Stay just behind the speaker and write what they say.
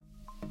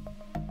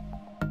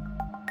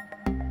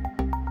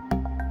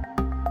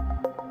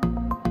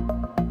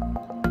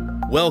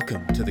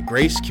Welcome to the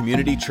Grace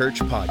Community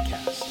Church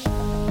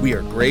podcast. We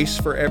are grace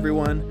for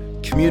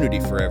everyone, community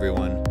for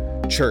everyone,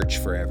 church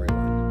for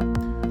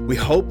everyone. We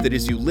hope that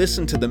as you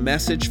listen to the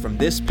message from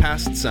this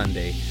past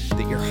Sunday,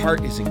 that your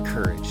heart is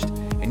encouraged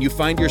and you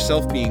find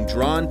yourself being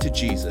drawn to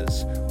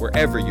Jesus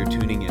wherever you're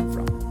tuning in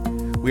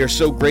from. We are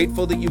so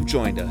grateful that you've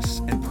joined us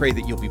and pray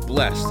that you'll be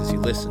blessed as you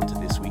listen to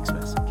this week's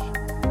message.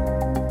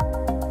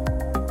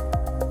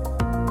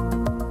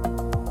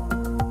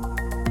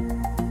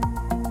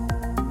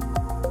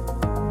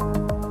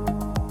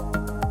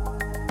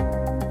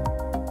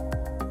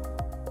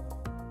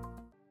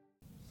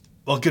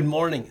 Well, good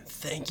morning.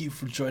 Thank you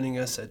for joining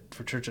us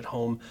for Church at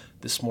Home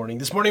this morning.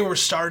 This morning we're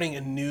starting a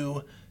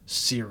new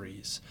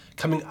series.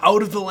 Coming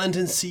out of the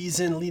Lenten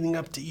season leading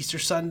up to Easter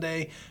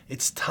Sunday,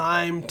 it's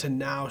time to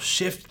now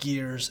shift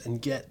gears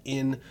and get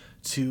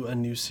into a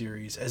new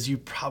series. As you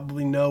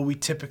probably know, we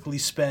typically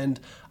spend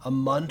a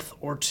month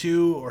or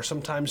two, or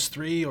sometimes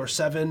 3 or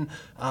 7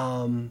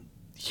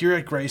 here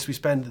at Grace. We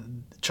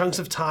spend chunks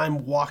of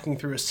time walking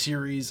through a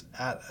series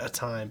at a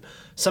time.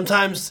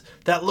 Sometimes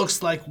that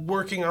looks like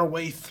working our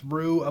way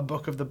through a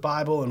book of the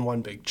Bible in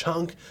one big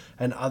chunk,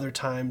 and other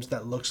times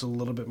that looks a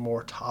little bit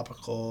more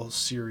topical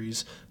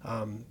series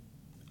on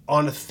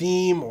a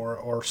theme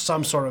or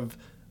some sort of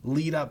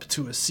lead up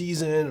to a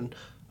season.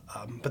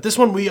 But this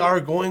one we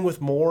are going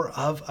with more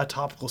of a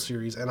topical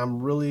series, and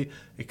I'm really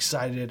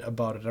excited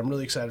about it. I'm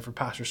really excited for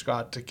Pastor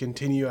Scott to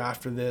continue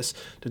after this,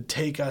 to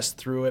take us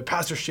through it.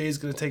 Pastor Shay's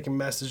going to take a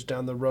message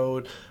down the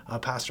road.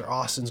 Pastor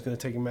Austin's going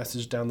to take a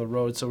message down the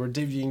road. So we're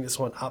divvying this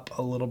one up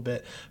a little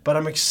bit, but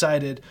I'm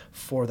excited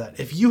for that.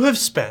 If you have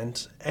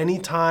spent any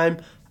time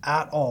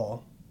at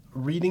all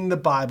reading the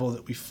Bible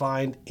that we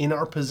find in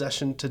our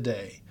possession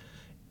today,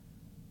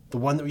 the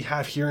one that we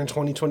have here in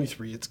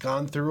 2023, it's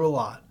gone through a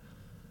lot.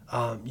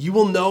 You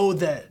will know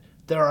that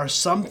there are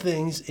some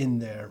things in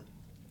there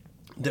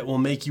that will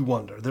make you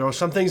wonder. There are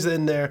some things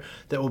in there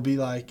that will be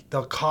like,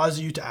 they'll cause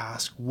you to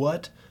ask,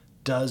 what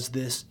does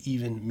this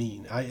even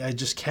mean? I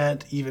just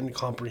can't even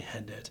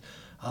comprehend it.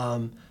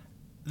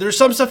 There's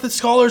some stuff that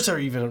scholars are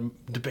even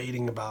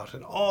debating about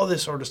and all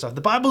this sort of stuff.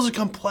 The Bible's a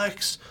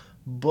complex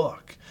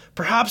book.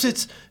 Perhaps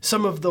it's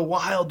some of the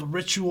wild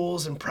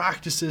rituals and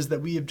practices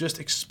that we have just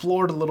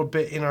explored a little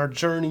bit in our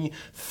journey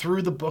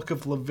through the book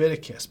of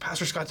Leviticus.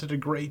 Pastor Scott did a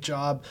great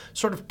job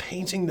sort of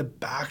painting the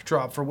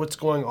backdrop for what's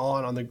going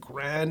on the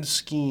grand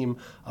scheme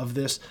of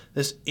this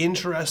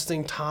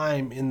interesting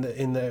time in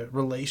the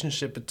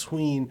relationship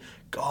between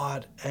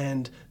God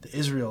and the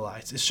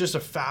Israelites. It's just a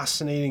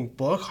fascinating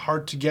book,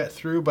 hard to get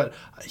through, but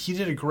he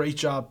did a great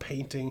job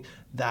painting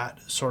that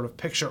sort of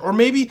picture. Or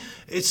maybe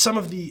it's some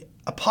of the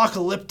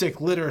apocalyptic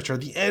literature,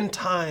 the end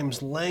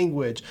times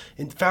language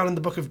found in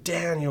the book of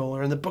Daniel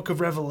or in the book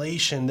of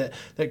Revelation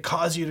that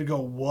cause you to go,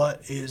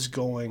 what is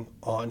going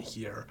on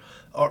here?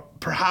 Or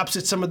perhaps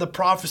it's some of the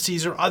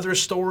prophecies or other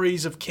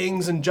stories of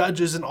kings and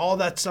judges and all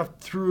that stuff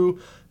through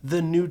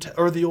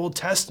the Old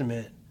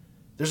Testament.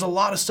 There's a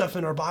lot of stuff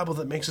in our Bible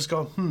that makes us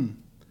go, And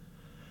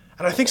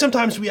I think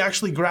sometimes we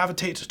actually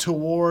gravitate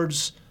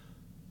towards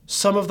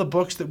some of the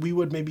books that we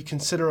would maybe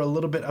consider a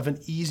little bit of an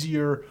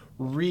easier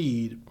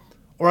read,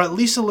 or at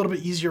least a little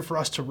bit easier for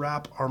us to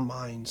wrap our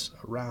minds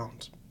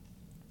around.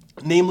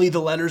 Namely, the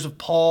letters of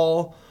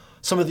Paul,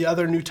 some of the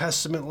other New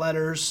Testament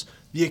letters,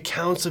 the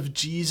accounts of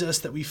Jesus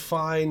that we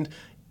find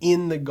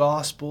in the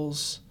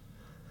Gospels.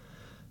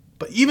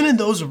 But even in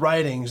those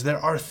writings, there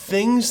are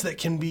things that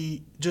can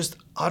be just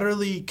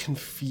utterly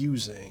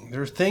confusing.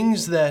 There are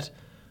things that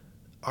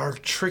are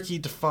tricky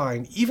to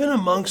find. Even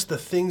amongst the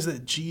things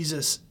that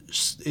Jesus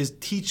is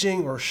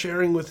teaching or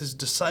sharing with his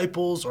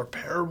disciples or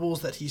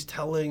parables that he's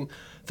telling,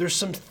 there's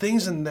some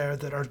things in there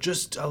that are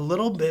just a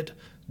little bit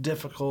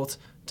difficult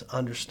to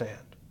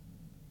understand.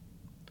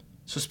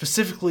 So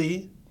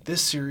specifically,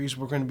 this series,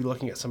 we're going to be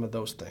looking at some of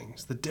those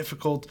things, the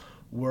difficult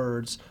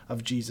words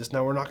of Jesus.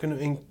 Now, we're not going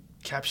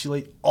to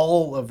encapsulate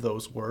all of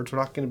those words. We're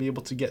not going to be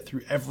able to get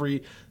through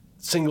every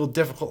single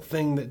difficult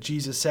thing that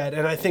Jesus said.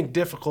 And I think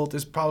difficult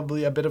is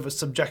probably a bit of a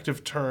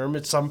subjective term.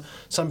 It's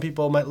some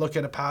people might look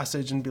at a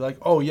passage and be like,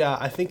 oh yeah,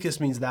 I think this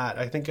means that.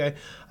 I think I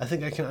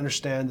can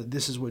understand that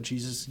this is what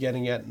Jesus is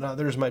getting at. And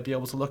others might be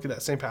able to look at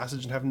that same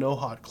passage and have no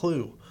hot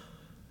clue.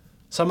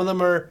 Some of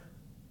them are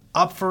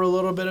up for a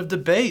little bit of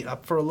debate,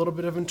 up for a little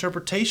bit of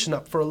interpretation,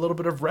 up for a little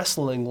bit of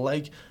wrestling,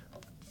 like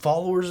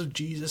followers of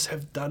Jesus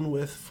have done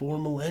with for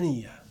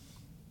millennia.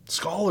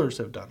 Scholars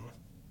have done with.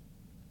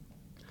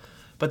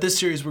 But this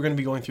series, we're going to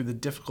be going through the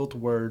difficult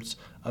words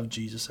of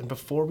Jesus. And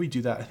before we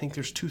do that, I think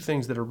there's 2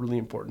 things that are really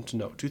important to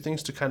note, 2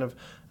 things to kind of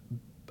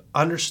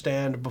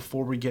understand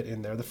before we get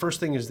in there. The first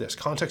thing is this: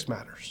 context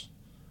matters.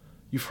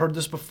 You've heard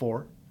this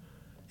before.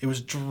 It was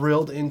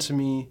drilled into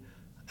me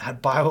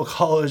at Bible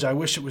college. I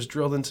wish it was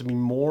drilled into me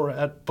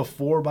more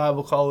before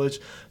Bible college.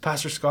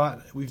 Pastor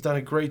Scott, we've done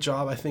a great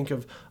job, I think,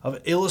 of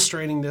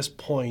illustrating this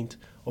point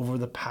over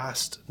the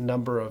past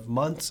number of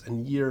months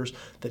and years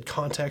that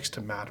context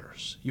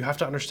matters. You have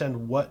to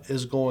understand what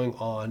is going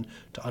on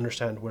to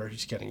understand where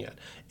he's getting at.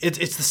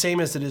 It's the same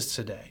as it is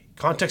today.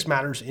 Context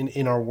matters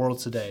in our world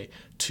today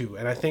too.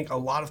 And I think a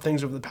lot of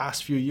things over the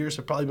past few years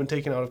have probably been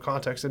taken out of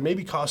context and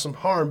maybe caused some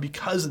harm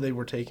because they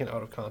were taken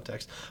out of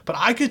context. But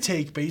I could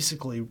take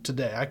basically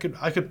today, I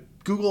could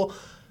Google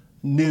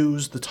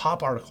news, the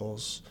top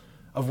articles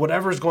of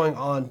whatever is going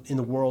on in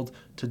the world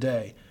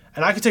today.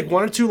 And I could take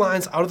one or two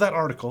lines out of that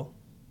article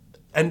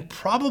and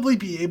probably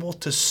be able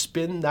to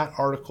spin that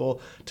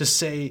article to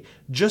say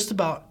just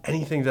about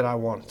anything that I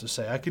wanted to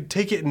say. I could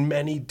take it in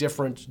many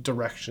different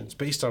directions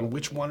based on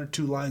which one or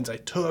two lines I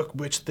took,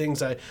 which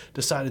things I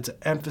decided to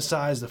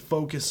emphasize, to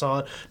focus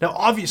on. Now,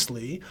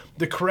 obviously,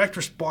 the correct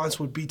response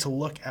would be to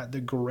look at the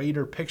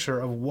greater picture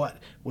of what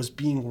was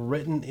being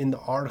written in the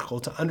article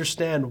to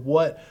understand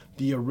what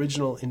the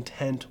original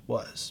intent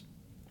was.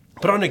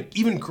 But on an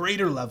even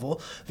greater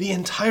level, the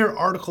entire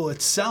article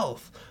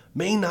itself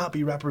may not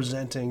be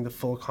representing the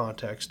full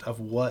context of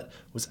what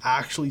was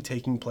actually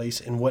taking place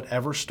in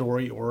whatever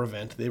story or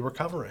event they were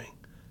covering.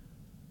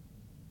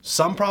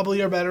 Some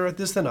probably are better at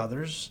this than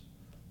others,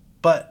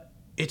 but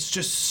it's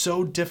just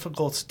so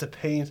difficult to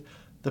paint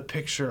the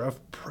picture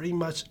of pretty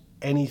much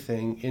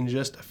anything in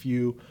just a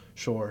few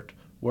short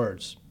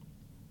words.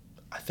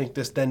 I think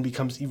this then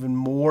becomes even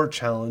more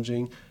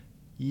challenging,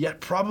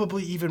 yet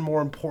probably even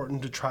more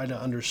important to try to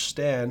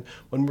understand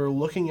when we're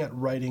looking at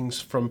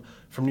writings from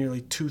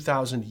nearly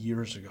 2,000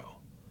 years ago.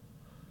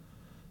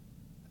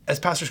 As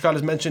Pastor Scott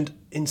has mentioned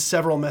in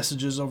several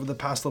messages over the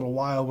past little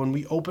while, when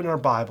we open our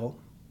Bible,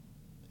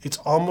 it's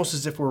almost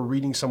as if we're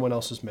reading someone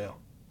else's mail.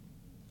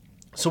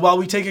 So while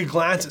we take a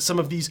glance at some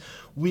of these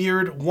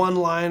weird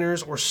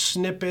one-liners or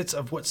snippets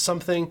of what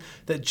something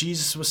that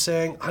Jesus was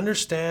saying,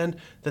 understand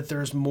that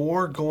there's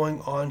more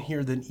going on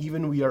here than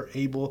even we are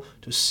able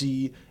to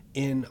see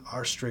in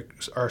our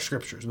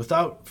scriptures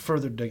without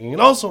further digging.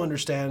 And also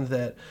understand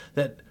that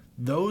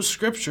those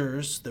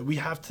scriptures that we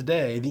have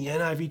today, the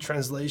NIV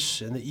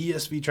translation, the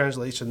ESV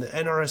translation, the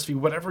NRSV,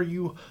 whatever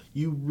you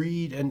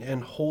read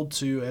and hold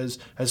to as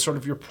sort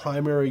of your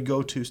primary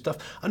go-to stuff,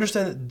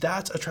 understand that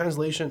that's a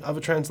translation of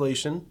a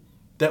translation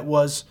that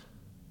was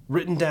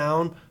written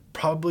down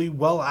probably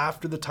well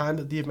after the time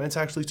that the events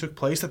actually took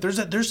place, that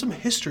there's some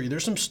history,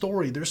 there's some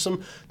story,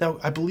 now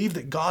I believe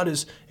that God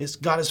is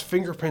got his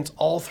fingerprints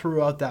all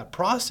throughout that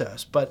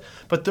process, but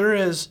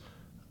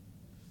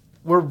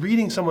we're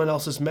reading someone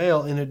else's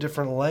mail in a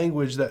different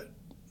language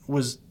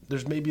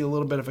there's maybe a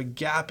little bit of a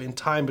gap in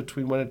time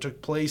between when it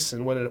took place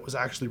and when it was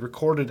actually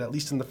recorded, at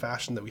least in the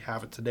fashion that we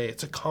have it today.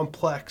 It's a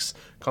complex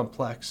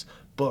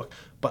book,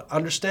 but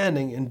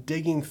understanding and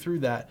digging through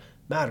that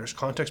matters.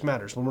 Context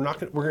matters. When we're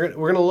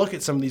going to look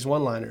at some of these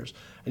one-liners,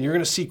 and you're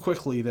going to see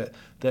quickly that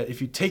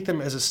if you take them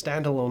as a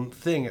standalone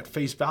thing at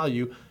face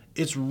value,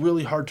 it's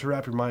really hard to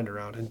wrap your mind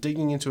around, and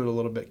digging into it a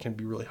little bit can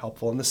be really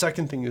helpful. And the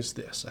second thing is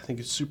this. I think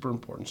it's super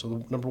important.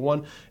 So number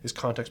one is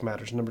context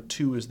matters. Number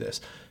two is this.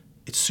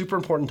 It's super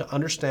important to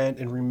understand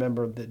and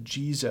remember that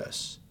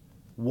Jesus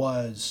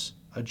was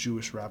a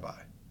Jewish rabbi.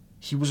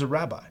 He was a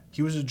rabbi.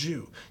 He was a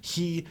Jew.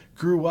 He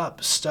grew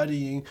up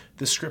studying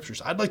the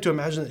scriptures. I'd like to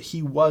imagine that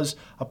he was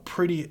a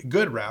pretty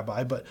good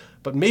rabbi, but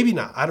maybe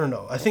not. I don't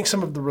know. I think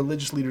some of the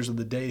religious leaders of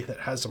the day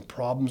that had some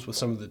problems with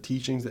some of the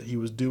teachings that he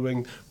was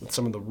doing, with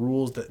some of the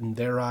rules that in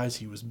their eyes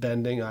he was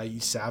bending, i.e.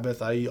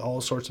 Sabbath, i.e.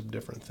 all sorts of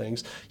different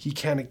things. He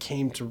kind of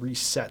came to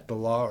reset the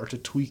law or to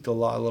tweak the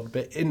law a little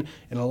bit. In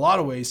a lot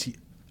of ways, he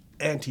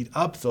anteed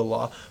up the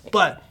law,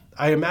 but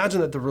I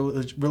imagine that the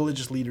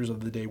religious leaders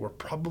of the day were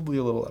probably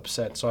a little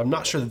upset, so I'm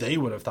not sure they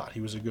would have thought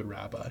he was a good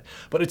rabbi.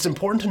 But it's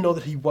important to know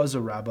that he was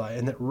a rabbi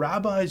and that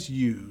rabbis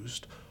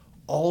used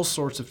all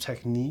sorts of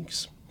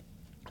techniques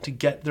to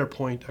get their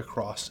point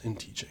across in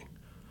teaching.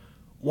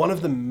 One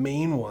of the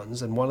main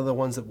ones, and one of the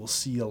ones that we'll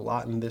see a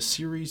lot in this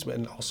series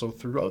and also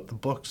throughout the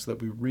books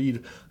that we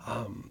read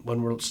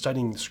when we're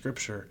studying the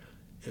scripture,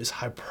 is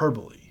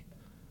hyperbole,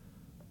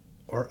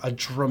 or a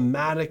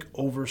dramatic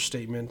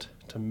overstatement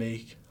to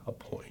make a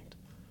point.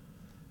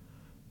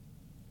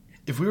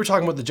 If we were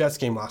talking about the Jets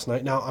game last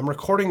night, now I'm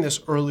recording this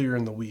earlier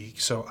in the week,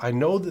 so I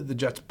know that the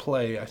Jets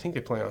play, I think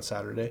they play on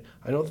Saturday.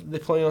 I know that they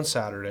play on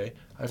Saturday.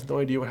 I have no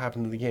idea what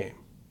happened in the game.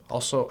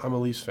 Also, I'm a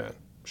Leafs fan.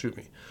 Shoot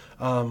me.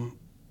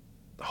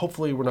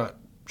 Hopefully we're not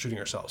shooting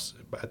ourselves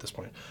at this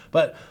point.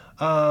 But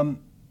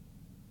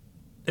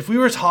if we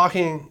were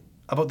talking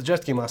about the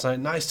Jets game last night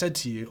and I said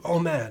to you, oh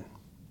man,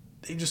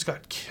 they just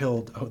got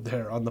killed out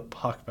there on the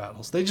puck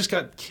battles. They just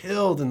got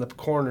killed in the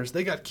corners.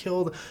 They got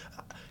killed.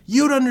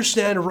 You'd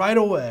understand right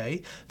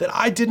away that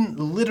I didn't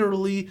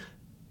literally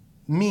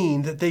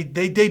mean that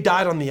they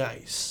died on the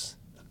ice.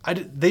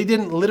 They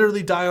didn't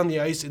literally die on the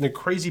ice in a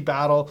crazy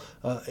battle.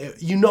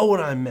 You know what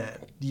I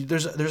meant.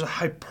 There's a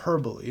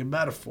hyperbole, a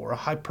metaphor. A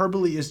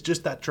hyperbole is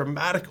just that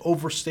dramatic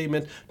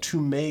overstatement to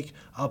make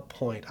a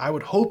point. I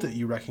would hope that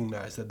you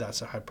recognize that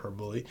that's a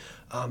hyperbole,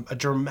 a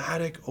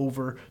dramatic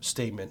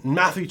overstatement. In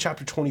Matthew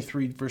chapter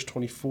 23, verse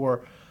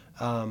 24,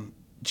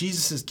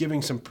 Jesus is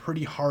giving some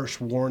pretty harsh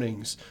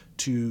warnings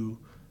to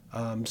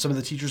some of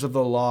the teachers of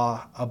the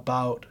law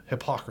about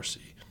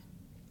hypocrisy.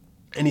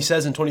 And he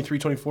says in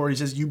 23:24, he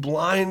says, "You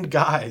blind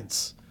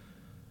guides,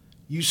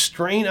 you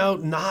strain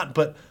out not,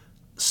 but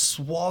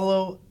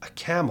swallow a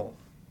camel."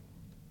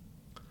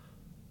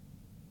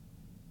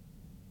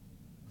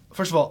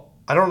 First of all,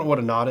 I don't know what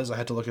a knot is. I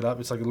had to look it up.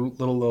 It's like a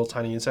little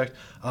tiny insect.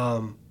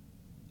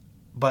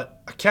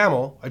 But a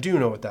camel, I do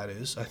know what that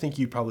is. I think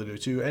you probably do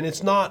too. And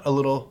it's not a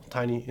little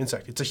tiny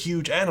insect. It's a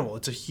huge animal.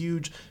 It's a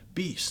huge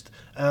beast.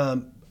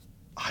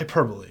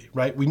 Hyperbole,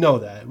 right? We know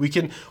that. We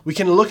can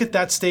look at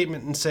that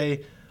statement and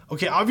say,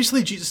 okay,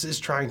 obviously Jesus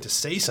is trying to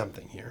say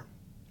something here.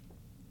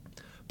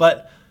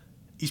 But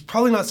he's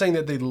probably not saying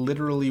that they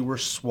literally were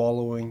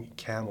swallowing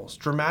camels.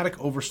 Dramatic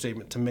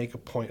overstatement to make a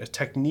point, a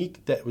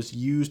technique that was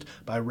used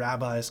by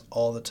rabbis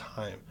all the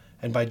time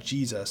and by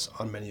Jesus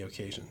on many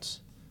occasions.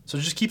 So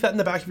just keep that in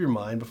the back of your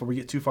mind before we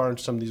get too far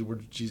into some of these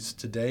words of Jesus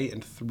today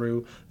and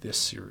through this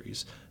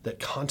series, that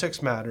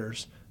context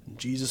matters. And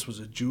Jesus was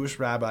a Jewish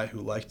rabbi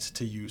who liked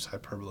to use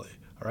hyperbole.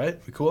 All right?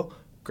 We cool?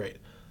 Great.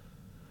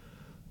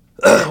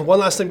 One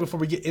last thing before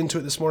we get into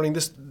it this morning.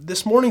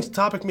 This morning's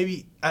topic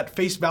maybe at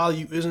face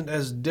value isn't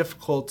as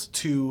difficult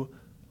to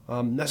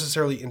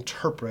necessarily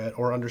interpret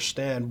or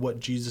understand what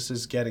Jesus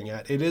is getting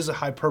at. It is a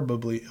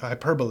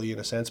hyperbole in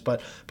a sense,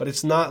 but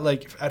it's not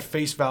like at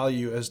face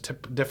value as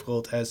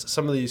difficult as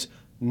some of these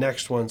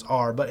next ones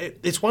are. But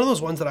it's one of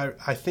those ones that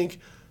I think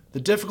the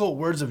difficult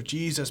words of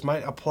Jesus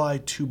might apply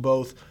to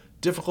both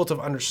difficult of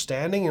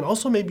understanding and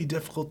also maybe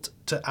difficult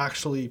to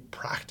actually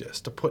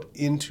practice, to put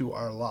into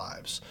our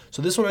lives.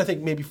 So this one I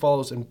think maybe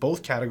follows in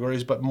both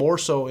categories, but more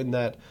so in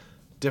that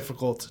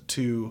difficult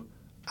to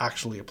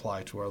actually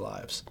apply to our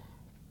lives.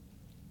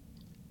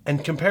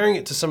 And comparing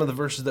it to some of the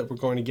verses that we're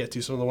going to get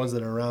to, some of the ones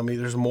that are around me,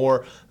 there's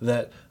more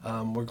that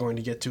we're going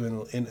to get to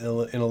in a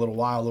little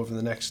while over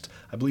the next,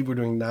 I believe we're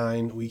doing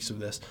 9 weeks of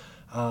this.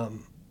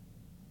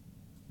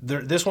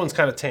 This one's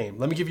kind of tame.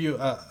 Let me give you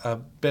a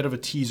bit of a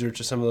teaser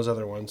to some of those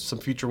other ones, some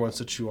future ones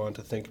that you want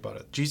to think about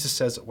it. Jesus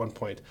says at one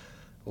point,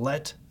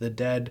 "Let the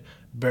dead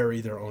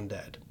bury their own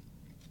dead."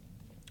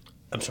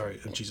 I'm sorry,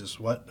 Jesus,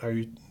 what are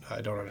you?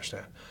 I don't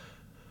understand.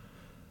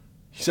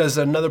 He says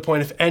at another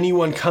point, "If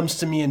anyone comes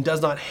to me and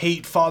does not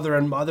hate father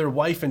and mother,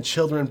 wife and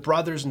children,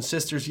 brothers and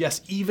sisters,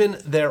 yes, even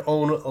their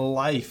own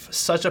life,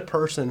 such a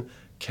person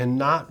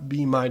cannot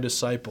be my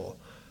disciple."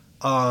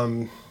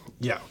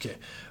 Yeah, okay.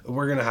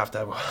 We're going to have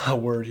a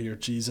word here,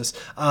 Jesus.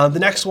 The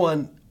next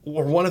one,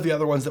 or one of the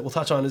other ones that we'll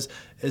touch on is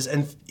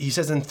and he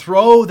says, "And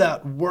throw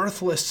that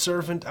worthless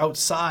servant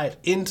outside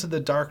into the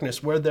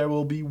darkness where there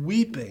will be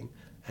weeping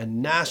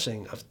and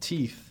gnashing of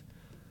teeth."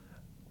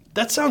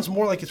 That sounds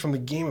more like it's from the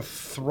Game of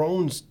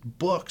Thrones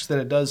books than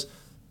it does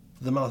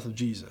the mouth of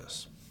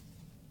Jesus.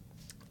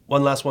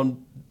 One last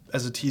one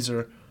as a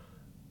teaser.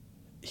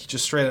 He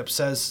just straight up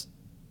says,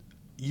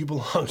 "You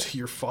belong to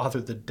your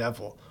father, the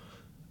devil."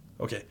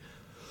 Okay.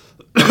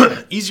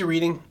 Easy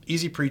reading,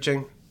 easy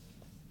preaching.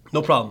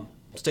 No problem.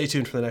 Stay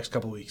tuned for the next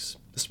couple of weeks.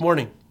 This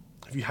morning,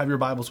 if you have your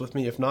Bibles with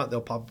me, if not, they'll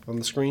pop up on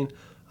the screen.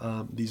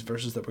 These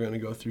verses that we're going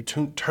to go through.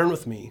 Turn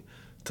with me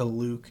to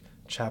Luke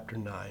chapter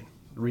 9.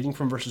 Reading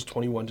from verses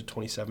 21 to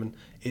 27,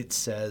 it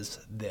says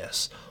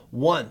this: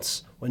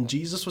 "Once, when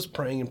Jesus was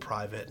praying in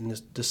private and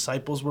his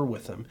disciples were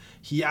with him,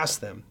 he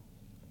asked them,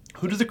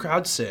 'Who do the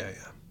crowds say I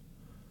am?'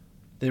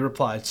 They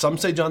replied, 'Some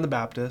say John the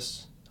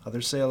Baptist,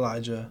 others say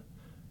Elijah,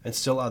 and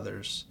still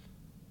others,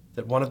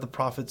 that one of the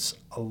prophets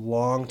a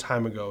long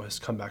time ago has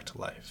come back to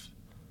life.'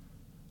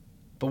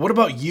 'But what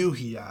about you?'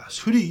 he asked.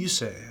 'Who do you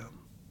say I am?'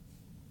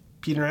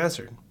 Peter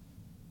answered,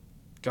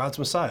 'God's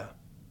Messiah.'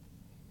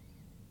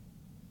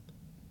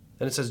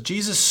 Then it says,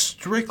 Jesus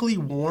strictly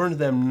warned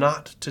them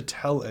not to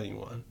tell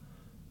anyone.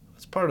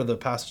 That's part of the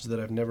passage that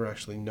I've never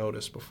actually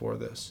noticed before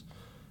this.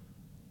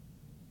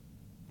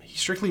 He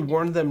strictly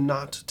warned them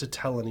not to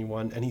tell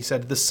anyone, and he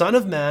said, 'The Son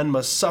of Man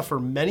must suffer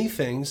many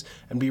things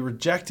and be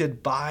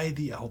rejected by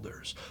the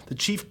elders, the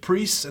chief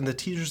priests and the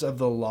teachers of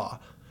the law,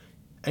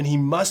 and he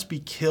must be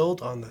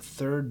killed on the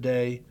third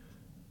day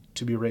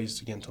to be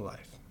raised again to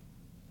life.'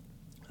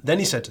 Then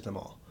he said to them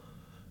all,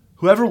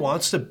 'Whoever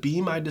wants to be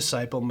my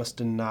disciple must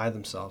deny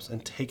themselves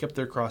and take up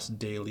their cross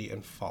daily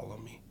and follow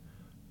me.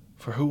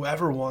 For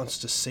whoever wants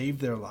to save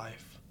their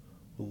life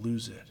will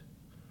lose it,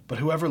 but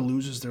whoever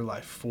loses their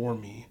life for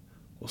me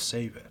will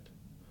save it.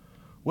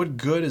 What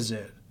good is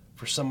it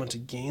for someone to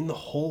gain the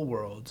whole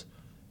world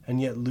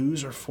and yet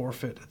lose or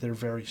forfeit their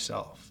very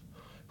self?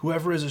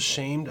 Whoever is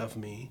ashamed of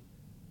me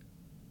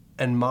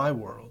and my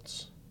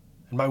words,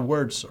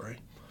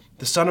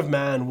 the Son of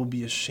Man will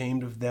be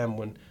ashamed of them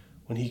when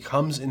he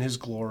comes in his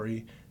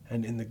glory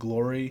and in the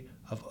glory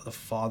of the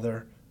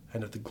Father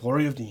and of the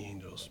glory of the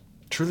angels.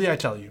 Truly I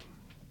tell you,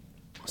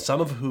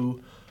 some of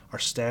who are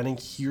standing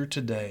here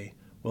today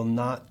will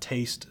not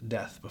taste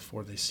death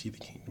before they see the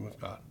kingdom of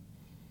God.'"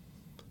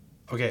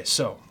 Okay,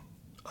 so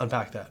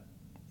unpack that.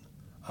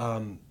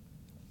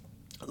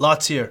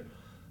 Lots here.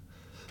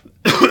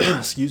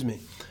 Excuse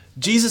me.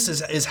 Jesus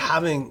is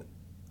having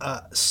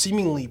a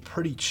seemingly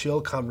pretty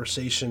chill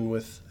conversation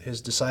with his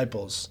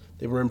disciples.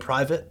 They were in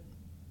private.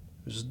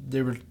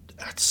 They were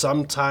at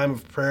some time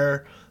of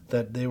prayer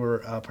that they were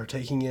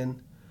partaking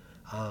in.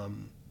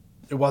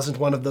 It wasn't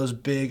one of those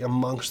big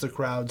amongst the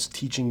crowds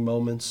teaching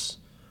moments.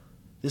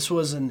 This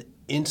was an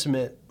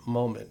intimate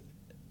moment.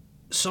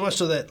 So much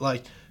so that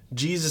like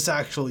Jesus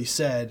actually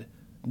said,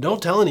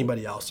 don't tell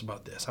anybody else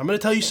about this. I'm going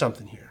to tell you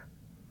something here.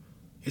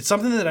 It's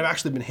something that I've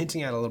actually been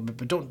hinting at a little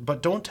bit,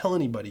 but don't tell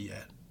anybody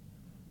yet.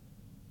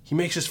 He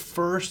makes his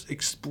first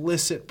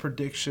explicit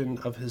prediction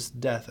of his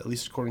death, at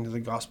least according to the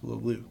Gospel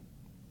of Luke,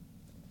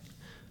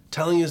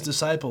 telling his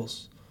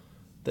disciples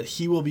that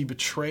he will be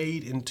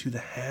betrayed into the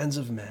hands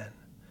of men,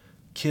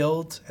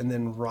 killed, and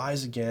then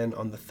rise again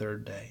on the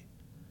third day.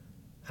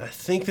 And I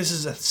think this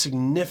is a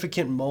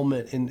significant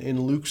moment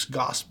in Luke's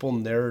gospel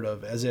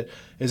narrative as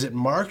it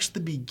marks the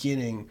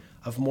beginning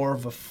of more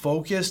of a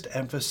focused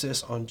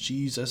emphasis on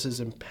Jesus'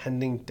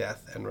 impending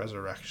death and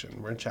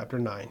resurrection. We're in chapter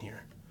 9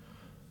 here.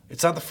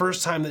 It's not the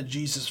first time that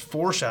Jesus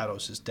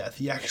foreshadows his death.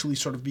 He actually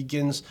sort of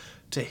begins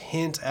to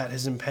hint at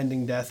his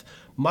impending death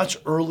much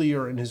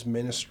earlier in his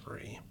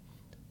ministry.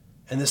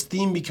 And this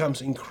theme becomes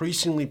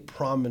increasingly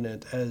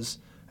prominent as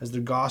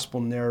the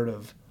gospel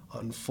narrative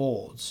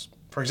unfolds.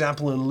 For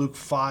example, in Luke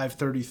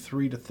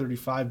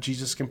 5:33-35,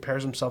 Jesus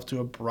compares himself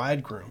to a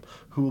bridegroom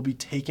who will be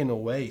taken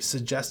away,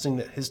 suggesting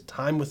that his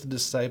time with the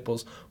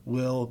disciples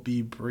will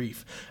be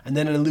brief. And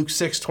then in Luke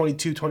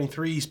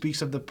 6:22-23, he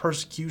speaks of the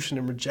persecution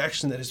and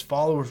rejection that his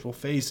followers will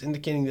face,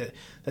 indicating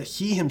that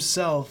he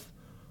himself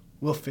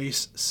will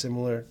face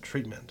similar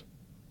treatment.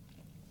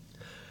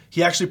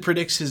 He actually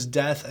predicts his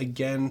death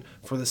again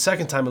for the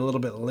second time a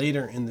little bit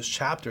later in this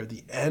chapter, at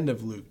the end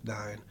of Luke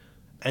 9.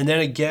 And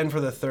then again for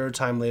the third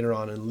time later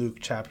on in Luke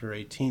chapter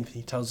 18,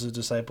 he tells his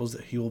disciples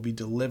that he will be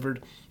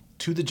delivered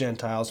to the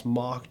Gentiles,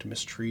 mocked,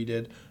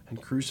 mistreated,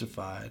 and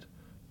crucified,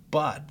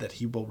 but that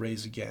he will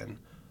rise again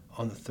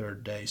on the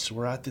third day. So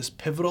we're at this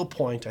pivotal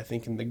point, I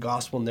think, in the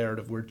gospel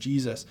narrative where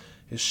Jesus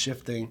is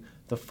shifting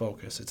the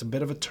focus. It's a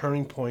bit of a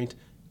turning point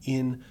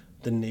in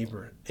the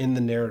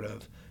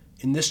narrative.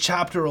 In this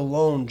chapter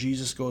alone,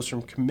 Jesus goes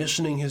from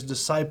commissioning his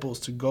disciples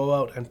to go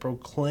out and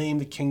proclaim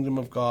the kingdom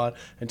of God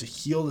and to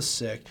heal the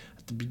sick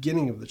at the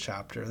beginning of the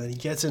chapter. And then he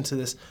gets into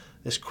this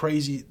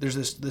crazy, there's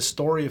this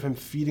story of him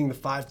feeding the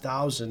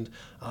 5,000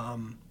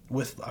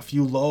 with a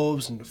few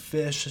loaves and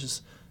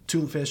fishes,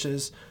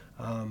 fishes,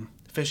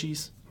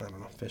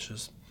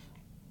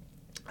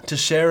 to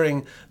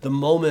sharing the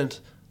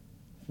moment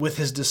with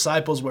his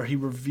disciples where he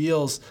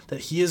reveals that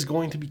he is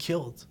going to be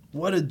killed.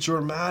 What a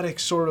dramatic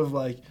sort of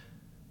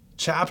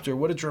chapter,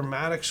 what a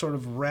dramatic sort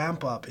of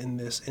ramp up in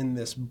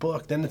this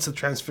book. Then it's the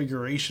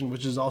transfiguration,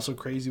 which is also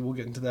crazy. We'll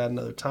get into that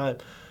another time.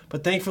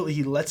 But thankfully,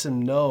 he lets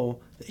him know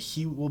that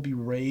he will be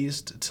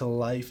raised to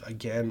life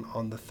again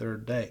on the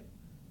third day.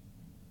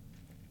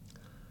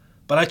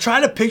 But I try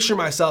to picture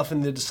myself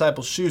in the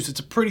disciples' shoes. It's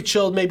a pretty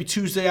chilled, maybe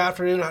Tuesday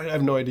afternoon. I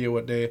have no idea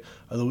what day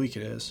of the week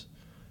it is.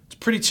 It's a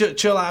pretty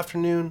chill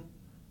afternoon.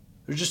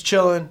 They're just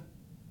chilling,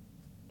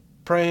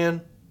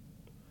 praying.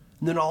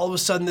 And then all of a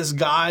sudden, this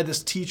guy,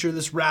 this teacher,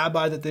 this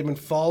rabbi that they've been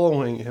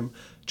following him,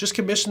 just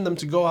commissioned them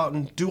to go out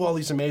and do all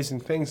these amazing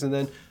things. And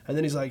then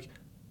he's like,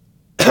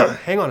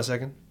 hang on a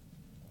second.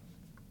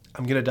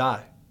 I'm going to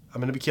die.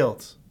 I'm going to be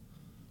killed.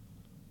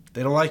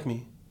 They don't like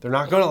me. They're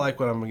not going to like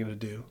what I'm going to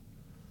do.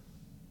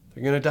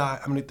 They're going to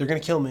die. They're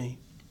going to kill me.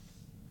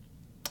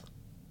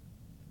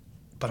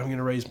 But I'm going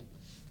to raise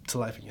to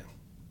life again.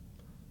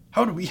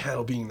 How do we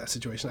handle being in that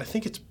situation? I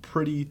think it's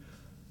pretty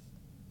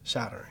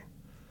shattering.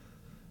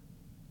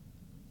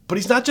 But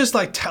he's not just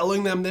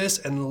telling them this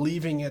and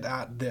leaving it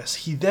at this.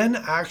 He then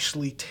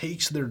actually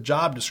takes their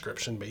job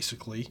description,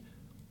 basically,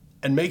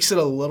 and makes it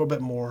a little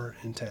bit more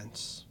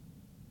intense.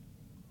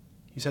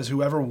 He says,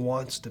 whoever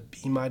wants to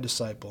be my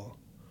disciple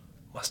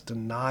must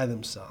deny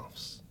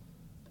themselves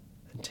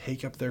and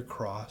take up their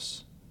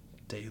cross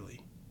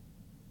daily.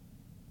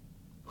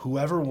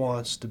 Whoever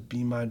wants to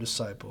be my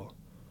disciple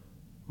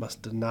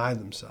must deny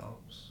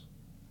themselves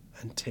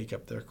and take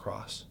up their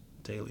cross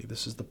daily.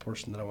 This is the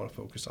portion that I want to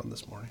focus on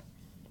this morning.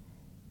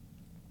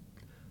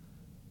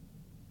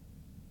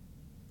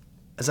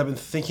 As I've been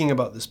thinking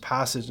about this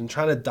passage and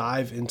trying to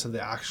dive into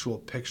the actual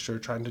picture,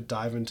 trying to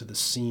dive into the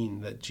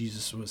scene that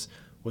Jesus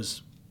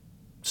was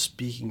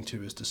speaking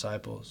to his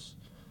disciples,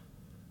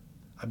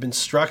 I've been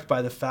struck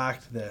by the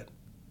fact that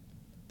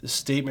this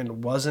statement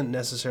wasn't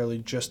necessarily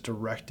just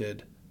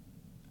directed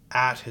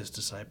at his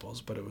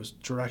disciples, but it was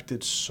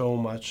directed so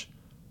much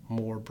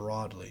more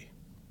broadly.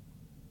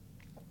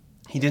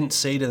 He didn't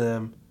say to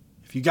them,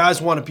 if you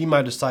guys want to be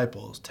my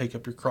disciples, take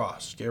up your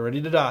cross. Get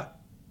ready to die.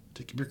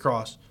 Take up your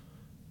cross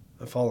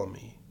and follow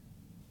me.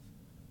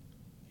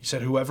 He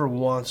said, whoever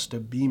wants to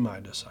be my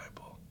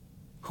disciple,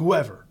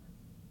 whoever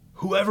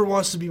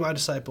wants to be my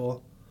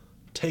disciple,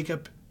 take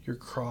up your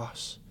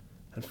cross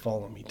and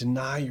follow me.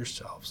 Deny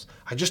yourselves.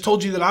 I just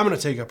told you that I'm going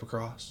to take up a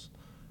cross.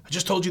 I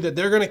just told you that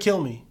they're going to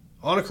kill me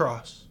on a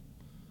cross.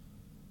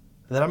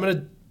 And that I'm going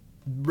to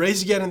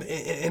raise again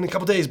in a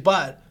couple days,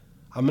 but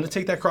I'm going to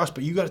take that cross,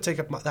 but you got to take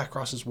up that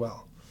cross as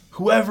well.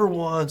 Whoever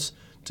wants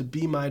to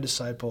be my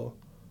disciple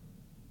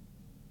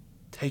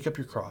take up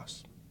your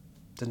cross,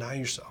 deny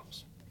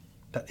yourselves.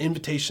 That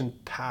invitation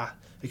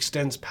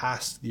extends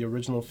past the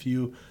original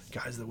few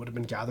guys that would have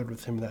been gathered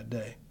with him that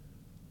day.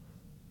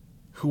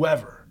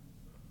 Whoever.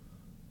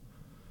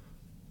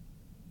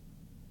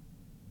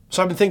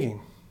 So I've been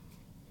thinking,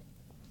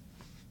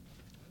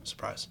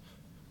 surprise,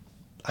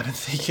 I've been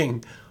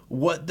thinking,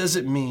 what does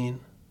it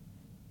mean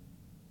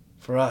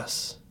for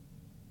us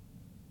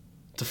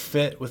to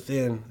fit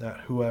within that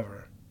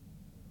whoever?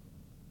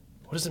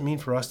 What does it mean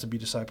for us to be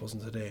disciples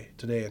in today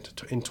in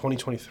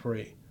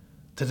 2023?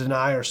 To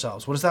deny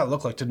ourselves. What does that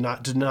look like? To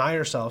not deny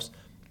ourselves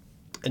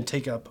and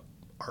take up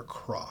our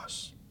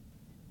cross.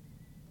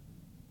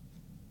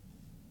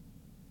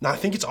 Now, I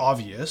think it's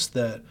obvious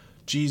that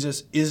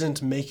Jesus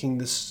isn't making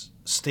this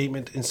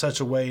statement in such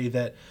a way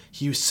that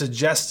he was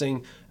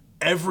suggesting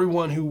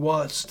everyone who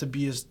wants to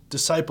be his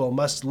disciple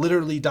must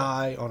literally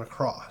die on a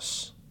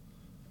cross.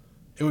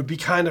 It would be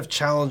kind of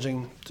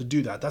challenging to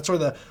do that. That's where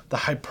the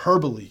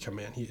hyperbole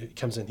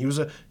comes in. He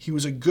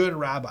was a good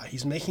rabbi.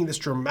 He's making this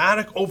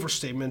dramatic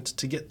overstatement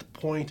to get the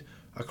point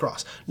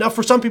across. Now,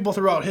 for some people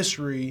throughout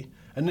history,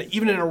 and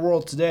even in our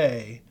world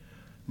today,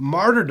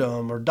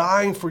 martyrdom or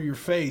dying for your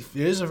faith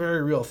is a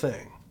very real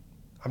thing.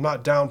 I'm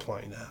not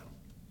downplaying that.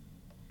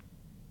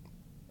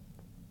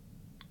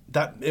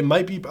 That it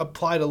might be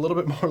applied a little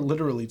bit more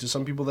literally to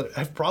some people that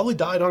have probably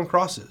died on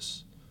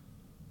crosses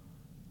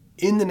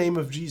in the name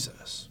of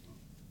Jesus.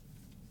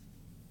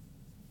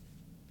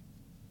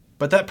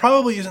 But that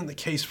probably isn't the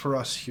case for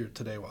us here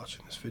today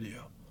watching this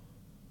video.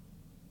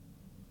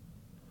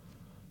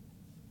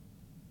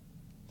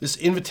 This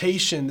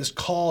invitation, this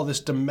call, this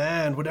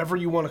demand, whatever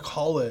you want to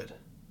call it,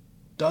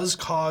 does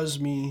cause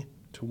me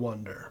to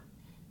wonder.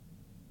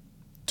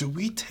 Do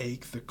we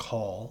take the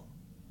call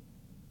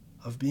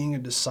of being a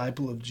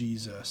disciple of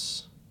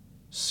Jesus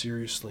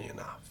seriously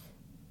enough?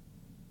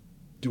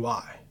 Do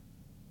I?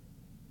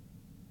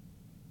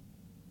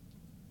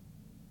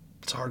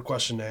 It's a hard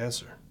question to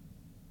answer.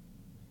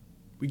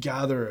 We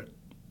gather at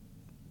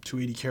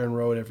 280 Karen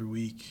Road every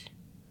week.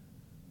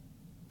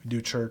 We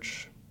do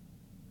church.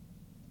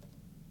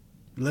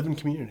 We live in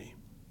community.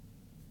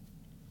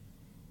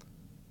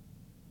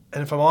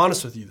 And if I'm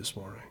honest with you this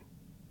morning,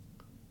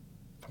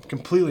 if I'm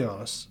completely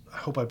honest, I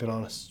hope I've been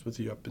honest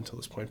with you up until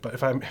this point, but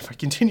if I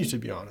continue to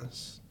be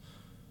honest,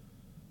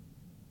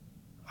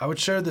 I would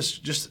share this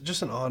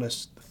just an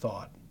honest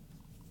thought.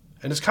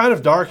 And it's kind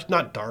of dark,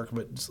 not dark,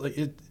 but it's like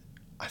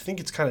I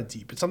think it's kind of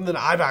deep. It's something that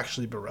I've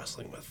actually been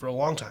wrestling with for a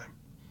long time.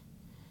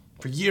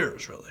 For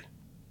years, really.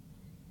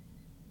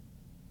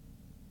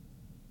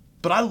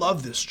 But I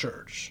love this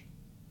church.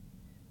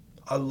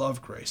 I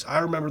love Grace. I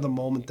remember the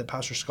moment that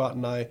Pastor Scott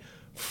and I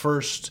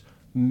first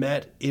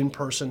met in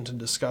person to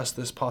discuss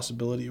this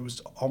possibility. It was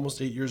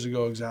almost 8 years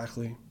ago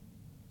exactly.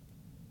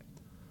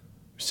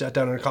 We sat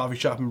down in a coffee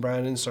shop in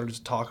Brandon, started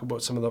to talk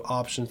about some of the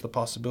options, the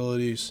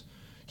possibilities.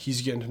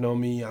 He's getting to know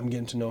me. I'm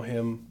getting to know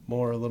him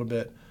more a little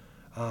bit.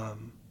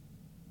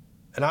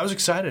 And I was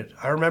excited.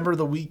 I remember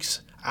the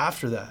weeks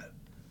after that,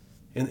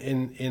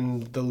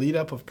 in the lead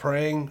up of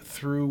praying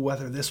through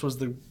whether this was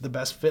the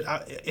best fit.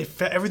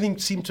 Everything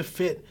seemed to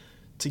fit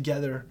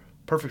together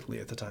perfectly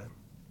at the time.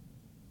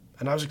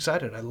 And I was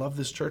excited. I love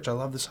this church. I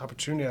love this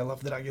opportunity. I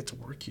love that I get to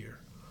work here.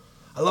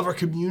 I love our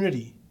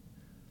community.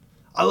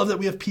 I love that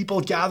we have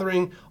people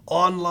gathering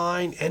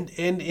online and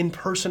in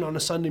person on a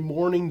Sunday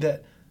morning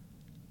that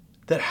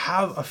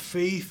have a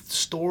faith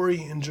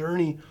story and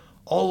journey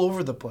all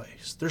over the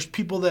place. There's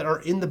people that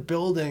are in the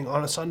building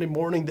on a Sunday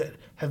morning that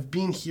have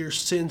been here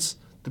since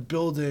the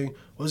building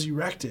was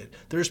erected.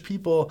 There's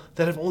people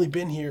that have only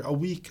been here a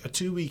week,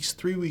 2 weeks,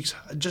 3 weeks,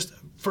 just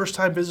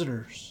first-time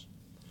visitors.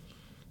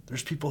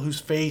 There's people whose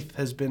faith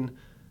has been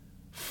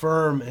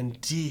firm and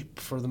deep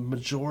for the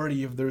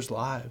majority of their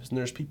lives. And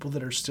there's people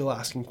that are still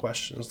asking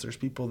questions. There's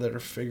people that are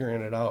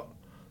figuring it out.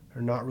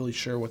 They're not really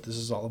sure what this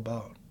is all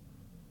about.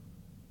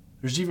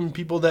 There's even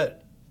people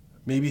that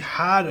maybe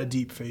had a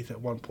deep faith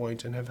at one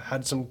point and have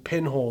had some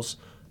pinholes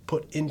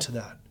put into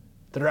that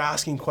are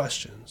asking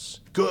questions.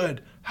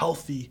 Good,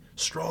 healthy,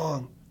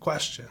 strong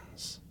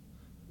questions.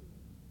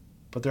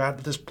 But they're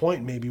at this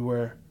point maybe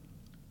where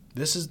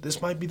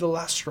this might be the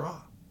last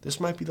straw. This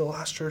might be the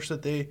last church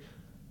that they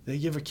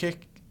give a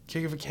kick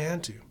of a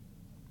can to.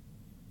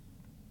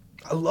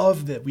 I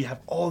love that we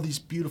have all these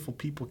beautiful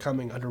people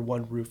coming under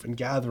one roof and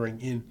gathering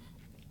in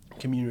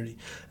community.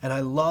 And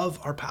I love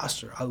our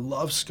pastor. I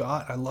love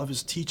Scott. I love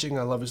his teaching.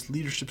 I love his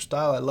leadership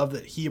style. I love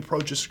that he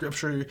approaches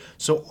scripture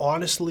so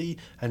honestly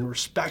and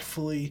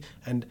respectfully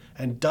and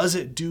does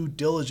it due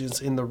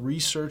diligence in the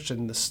research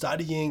and the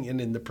studying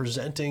and in the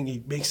presenting.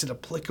 He makes it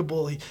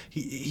applicable.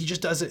 He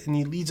just does it, and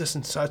he leads us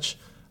in such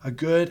a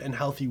good and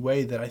healthy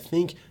way that I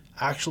think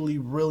actually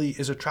really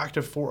is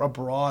attractive for a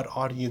broad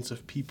audience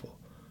of people.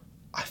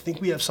 I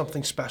think we have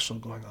something special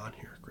going on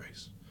here at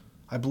Grace.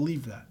 I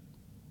believe that.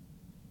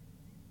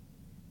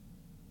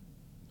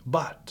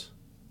 But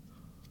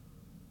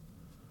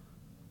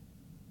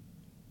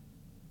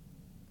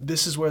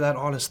this is where that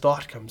honest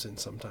thought comes in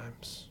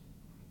sometimes.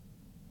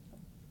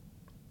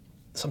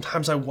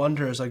 Sometimes I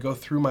wonder as I go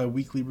through my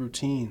weekly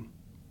routine,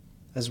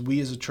 as we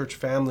as a church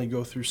family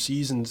go through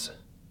seasons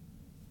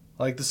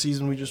like the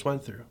season we just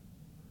went through.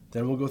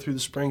 Then we'll go through the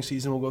spring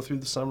season, we'll go through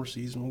the summer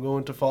season, we'll go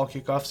into fall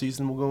kickoff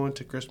season, we'll go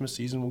into Christmas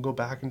season, we'll go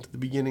back into the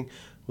beginning,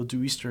 we'll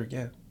do Easter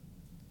again.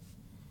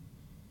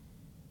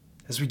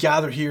 As we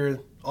gather here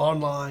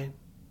online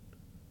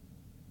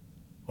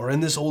or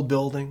in this old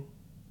building,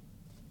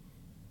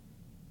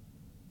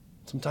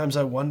 sometimes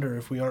I wonder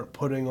if we aren't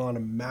putting on a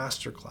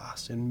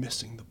masterclass in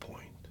missing the point.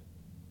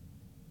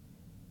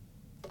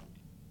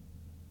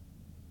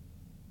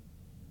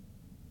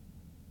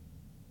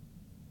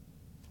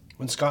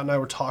 When Scott and I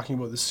were talking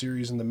about this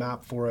series and the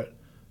map for it,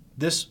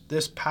 this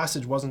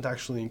passage wasn't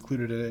actually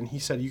included in it, and he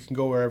said you can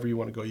go wherever you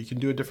want to go. You can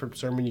do a different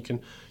sermon.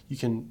 You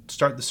can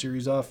start the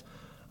series off.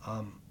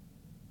 And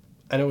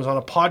it was on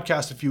a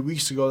podcast a few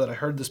weeks ago that I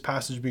heard this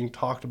passage being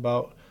talked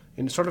about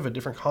in sort of a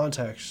different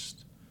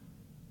context.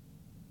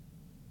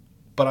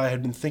 But I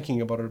had been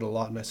thinking about it a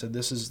lot, and I said,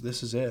 this is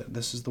it.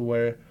 This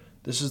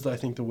is I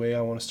think the way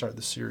I want to start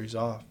the series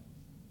off.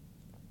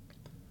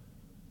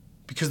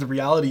 Because the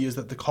reality is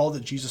that the call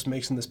that Jesus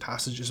makes in this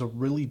passage is a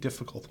really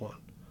difficult one.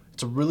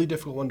 It's a really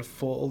difficult one to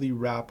fully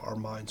wrap our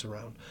minds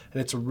around. And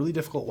it's a really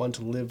difficult one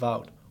to live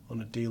out on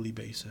a daily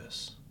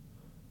basis.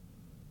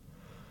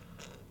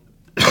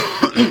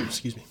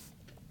 Excuse me.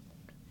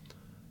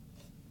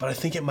 But I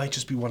think it might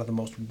just be one of the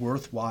most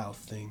worthwhile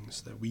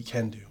things that we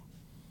can do.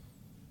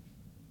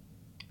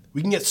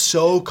 We can get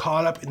so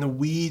caught up in the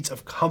weeds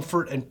of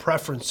comfort and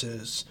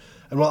preferences.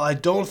 And while I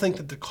don't think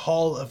that the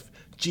call of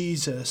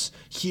Jesus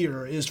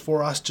here is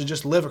for us to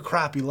just live a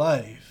crappy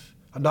life,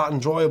 a not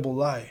enjoyable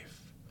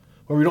life,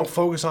 where we don't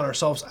focus on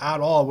ourselves at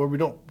all, where we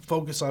don't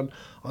focus on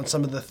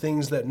some of the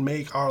things that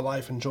make our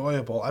life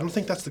enjoyable. I don't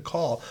think that's the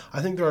call.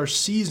 I think there are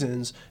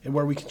seasons in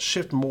where we can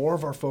shift more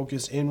of our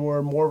focus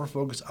inward, more of our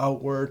focus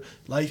outward.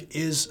 Life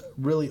is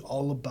really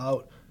all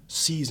about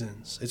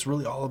seasons. It's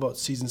really all about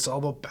seasons. It's all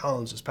about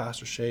balance, as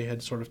Pastor Shea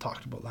had sort of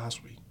talked about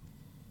last week.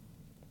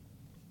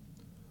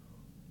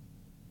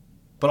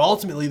 But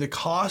ultimately, the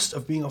cost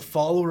of being a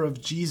follower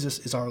of Jesus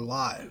is our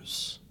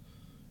lives.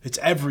 It's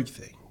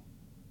everything.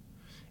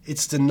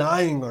 It's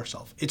denying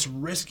ourselves. It's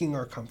risking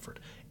our comfort.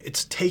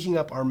 It's taking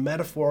up our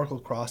metaphorical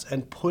cross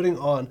and putting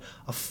on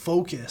a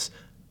focus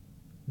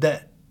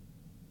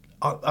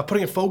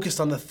putting a focus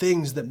on the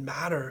things that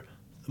matter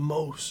the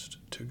most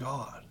to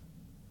God.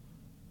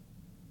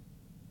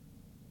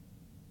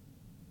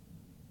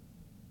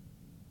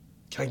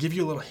 Can I give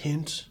you a little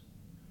hint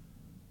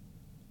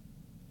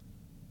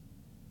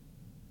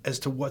as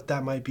to what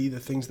that might be, the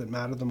things that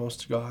matter the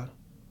most to God?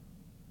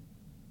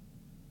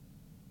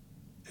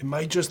 It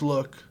might just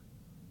look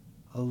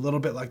a little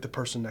bit like the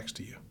person next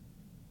to you.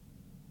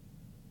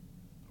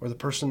 Or the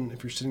person,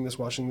 if you're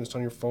watching this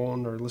on your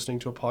phone or listening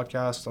to a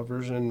podcast, a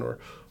version,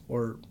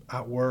 or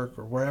at work,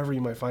 or wherever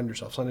you might find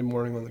yourself, Sunday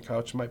morning on the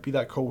couch, it might be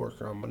that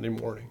coworker on Monday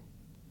morning.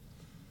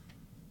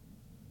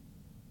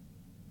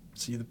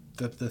 See,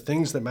 the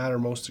things that matter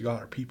most to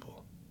God are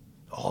people,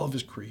 all of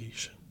his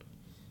creation.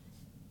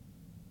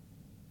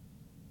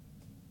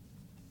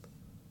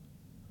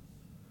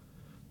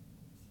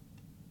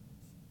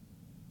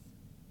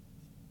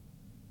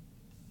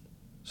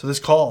 So this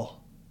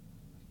call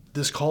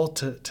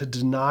to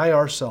deny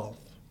ourselves,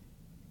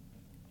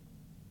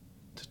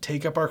 to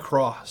take up our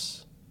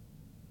cross,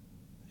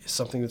 is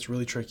something that's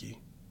really tricky.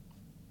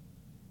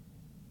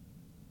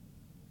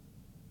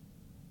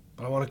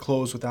 But I want to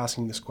close with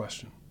asking this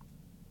question.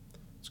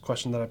 It's a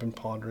question that I've been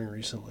pondering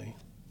recently.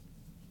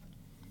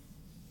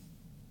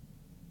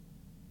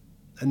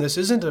 And this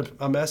isn't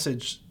a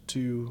message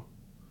to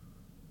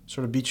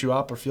sort of beat you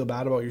up or feel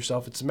bad about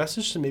yourself. It's a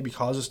message to maybe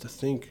cause us to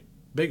think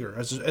bigger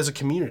as a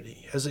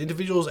community, as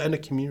individuals and a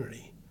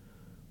community.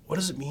 What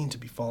does it mean to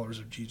be followers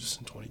of Jesus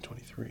in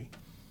 2023?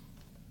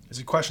 It's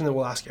a question that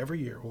we'll ask every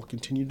year. We'll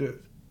continue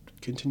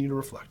to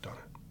reflect on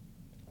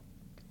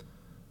it.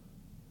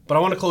 But I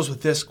want to close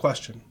with this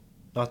question,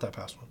 not that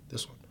past one,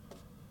 this one.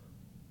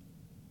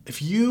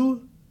 If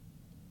you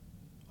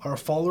are a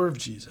follower of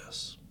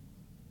Jesus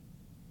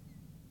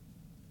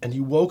and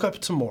you woke up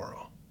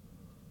tomorrow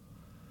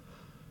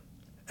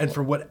and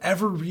for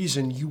whatever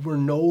reason, you were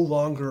no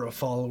longer a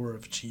follower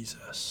of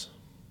Jesus.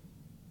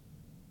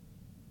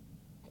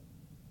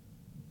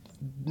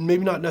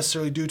 Maybe not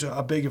necessarily due to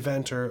a big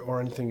event or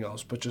anything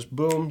else, but just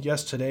boom,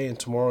 yes, today, and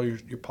tomorrow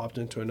you're popped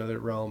into another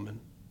realm, and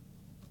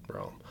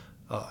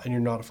you're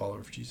not a follower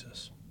of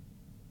Jesus.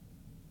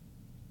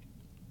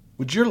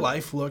 Would your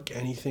life look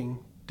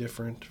anything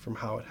different from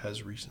how it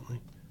has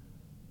recently?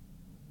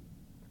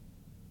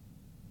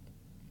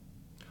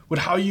 Would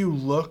how you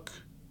look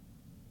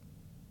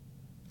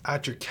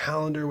at your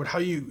calendar, would how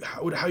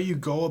you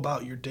go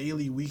about your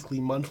daily, weekly,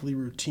 monthly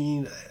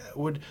routine,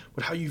 would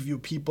how you view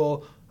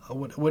people,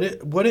 would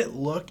it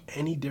look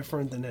any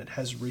different than it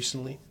has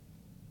recently?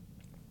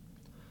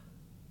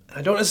 And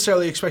I don't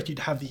necessarily expect you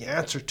to have the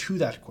answer to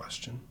that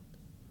question.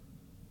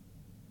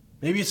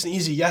 Maybe it's an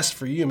easy yes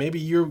for you.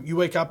 Maybe you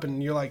wake up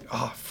and you're like,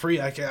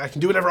 free, I can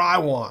do whatever I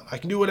want. I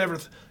can do whatever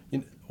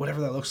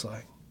that looks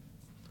like.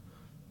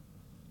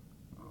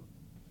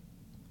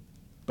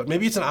 But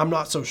maybe it's an I'm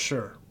not so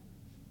sure.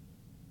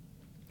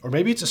 Or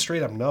maybe it's a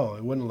straight up no.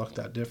 It wouldn't look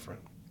that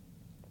different.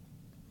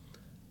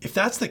 If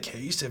that's the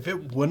case, if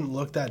it wouldn't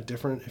look that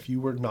different if you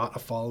were not a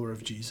follower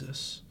of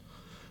Jesus,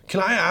 can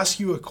I ask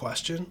you a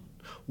question?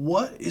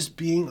 What is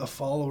being a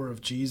follower of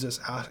Jesus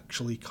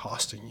actually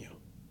costing you?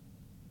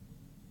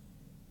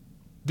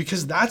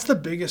 Because that's the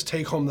biggest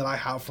take home that I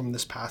have from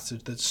this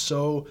passage that's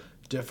so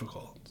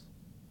difficult.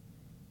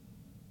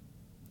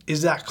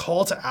 Is that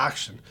call to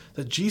action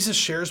that Jesus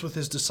shares with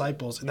his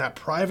disciples in that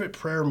private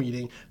prayer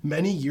meeting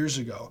many years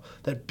ago,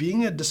 that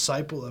being a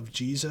disciple of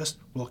Jesus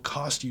will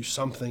cost you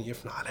something,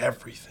 if not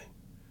everything.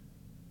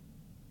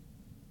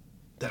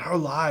 That our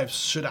lives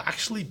should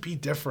actually be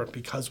different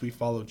because we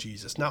follow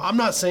Jesus. Now, I'm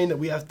not saying that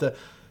we have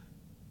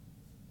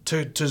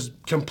to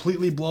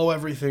completely blow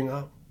everything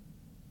up.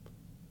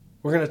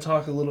 We're going to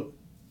talk in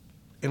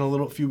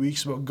a few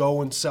weeks about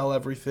go and sell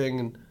everything.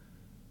 And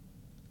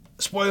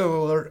spoiler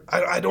alert,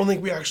 I don't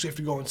think we actually have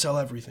to go and sell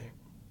everything.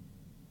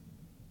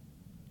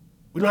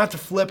 We don't have to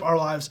flip our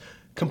lives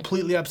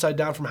completely upside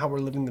down from how we're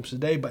living them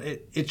today, but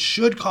it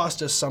should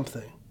cost us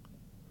something.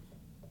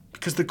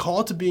 Because the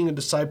call to being a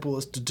disciple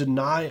is to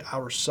deny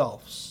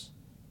ourselves,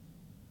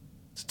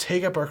 to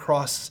take up our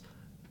cross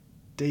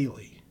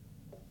daily.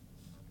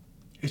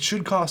 It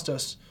should cost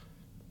us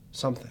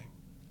something.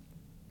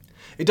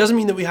 It doesn't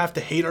mean that we have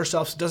to hate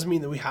ourselves. It doesn't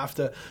mean that we have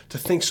to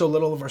think so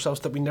little of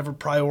ourselves that we never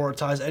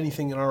prioritize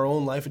anything in our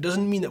own life. It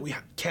doesn't mean that we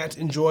can't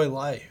enjoy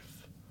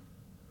life.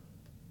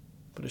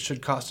 But it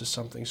should cost us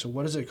something. So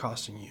what is it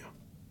costing you?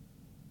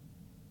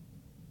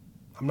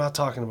 I'm not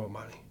talking about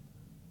money,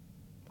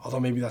 although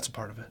maybe that's a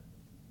part of it.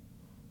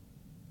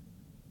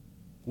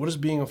 What is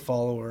being a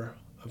follower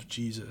of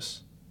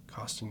Jesus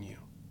costing you?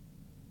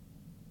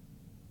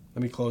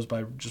 Let me close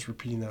by just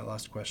repeating that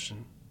last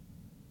question.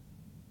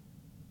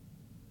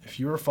 If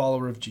you're a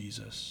follower of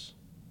Jesus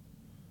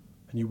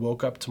and you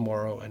woke up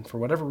tomorrow and for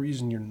whatever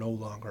reason you're no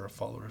longer a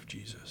follower of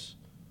Jesus,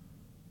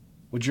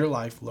 would your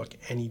life look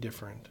any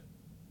different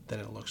than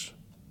it looks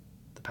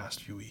the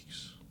past few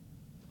weeks,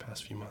 the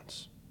past few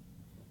months?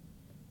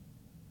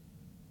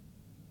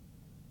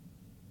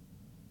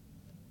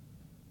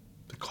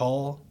 The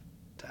call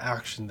to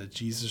action that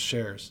Jesus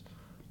shares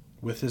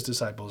with his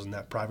disciples in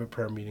that private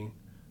prayer meeting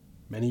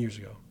many years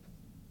ago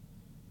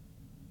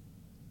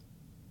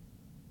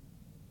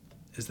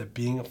is that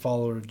being a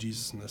follower of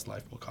Jesus in this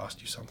life will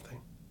cost you something.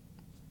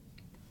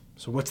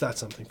 So what's that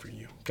something for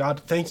you?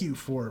 God, thank you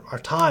for our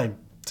time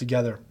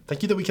together.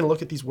 Thank you that we can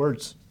look at these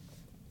words.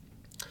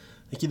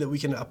 Thank you that we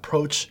can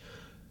approach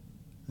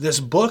this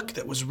book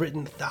that was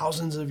written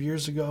thousands of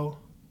years ago.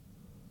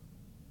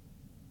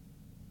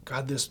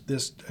 God,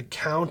 this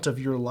account of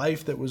your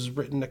life that was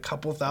written a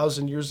couple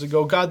thousand years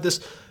ago. God, this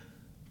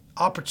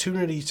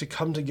opportunity to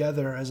come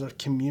together as a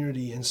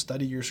community and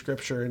study your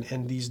scripture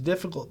and these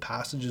difficult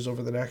passages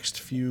over the next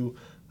few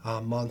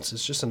months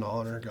is just an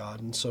honor,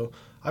 God. And so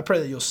I pray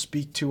that you'll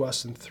speak to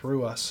us and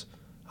through us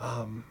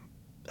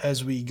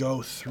as we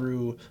go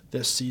through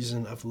this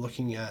season of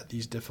looking at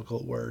these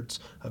difficult words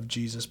of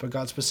Jesus. But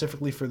God,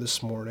 specifically for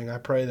this morning, I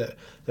pray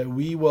that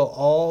we will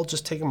all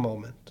just take a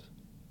moment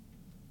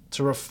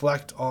to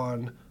reflect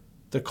on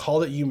the call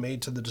that you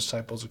made to the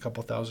disciples a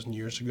couple thousand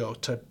years ago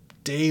to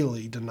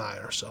daily deny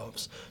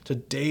ourselves, to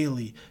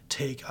daily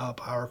take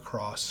up our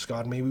cross.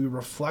 God, may we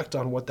reflect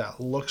on what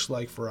that looks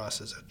like for us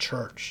as a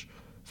church,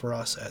 for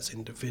us as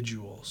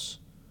individuals.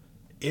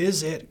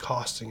 Is it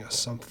costing us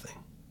something?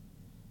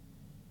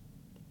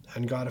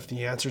 And God, if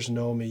the answer is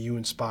no, may you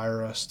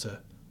inspire us to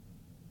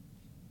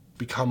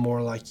become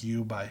more like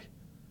you by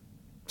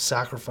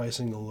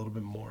sacrificing a little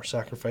bit more,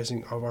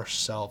 sacrificing of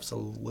ourselves a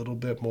little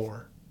bit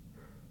more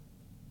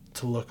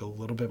to look a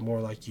little bit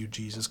more like you,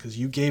 Jesus, because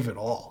you gave it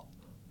all.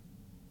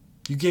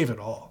 You gave it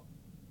all.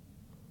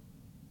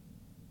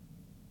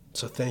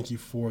 So thank you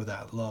for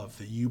that love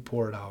that you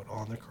poured out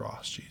on the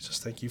cross, Jesus.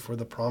 Thank you for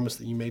the promise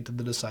that you made to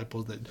the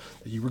disciples that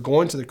you were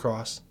going to the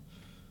cross.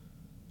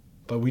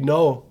 But we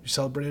know, you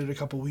celebrated a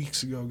couple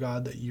weeks ago,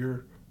 God, that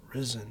you're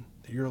risen,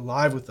 that you're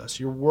alive with us.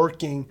 You're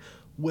working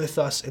with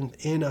us and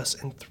in us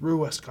and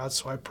through us, God.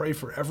 So I pray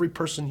for every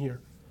person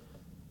here,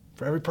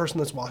 for every person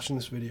that's watching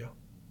this video,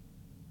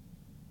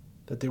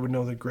 that they would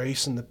know the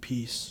grace and the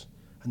peace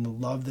and the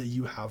love that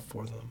you have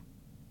for them.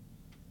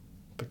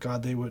 But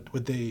God,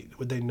 would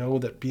they know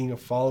that being a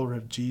follower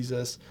of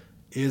Jesus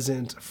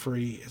isn't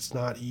free, it's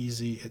not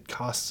easy, it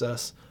costs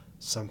us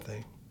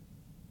something.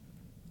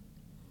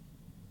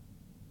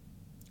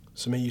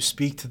 So may you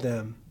speak to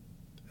them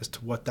as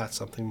to what that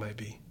something might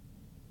be.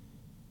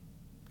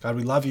 God,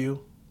 we love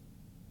you.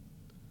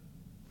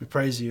 We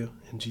praise you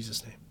in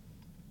Jesus' name.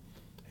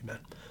 Amen.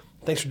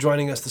 Thanks for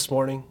joining us this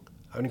morning.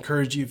 I would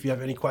encourage you, if you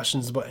have any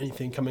questions about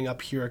anything coming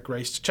up here at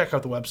Grace, to check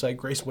out the website,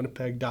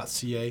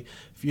 gracewinnipeg.ca.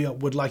 If you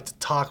would like to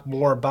talk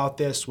more about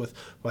this with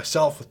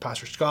myself, with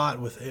Pastor Scott,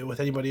 with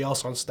anybody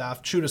else on staff,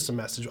 shoot us a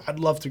message. I'd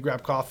love to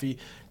grab coffee,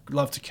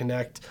 love to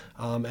connect,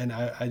 and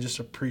I just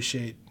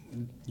appreciate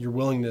your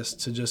willingness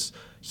to just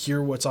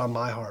hear what's on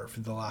my heart for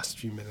the last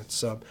few minutes.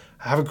 So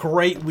have a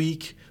great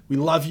week. We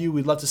love you.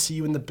 We'd love to see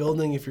you in the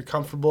building if you're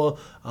comfortable.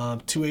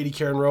 280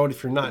 Karen Road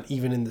if you're not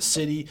even in the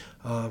city.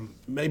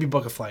 Maybe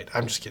book a flight.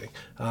 I'm just kidding.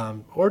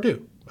 Or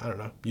do. I don't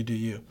know. You do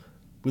you.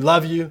 We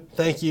love you.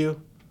 Thank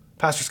you.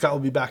 Pastor Scott will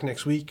be back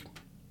next week.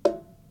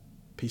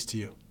 Peace to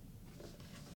you.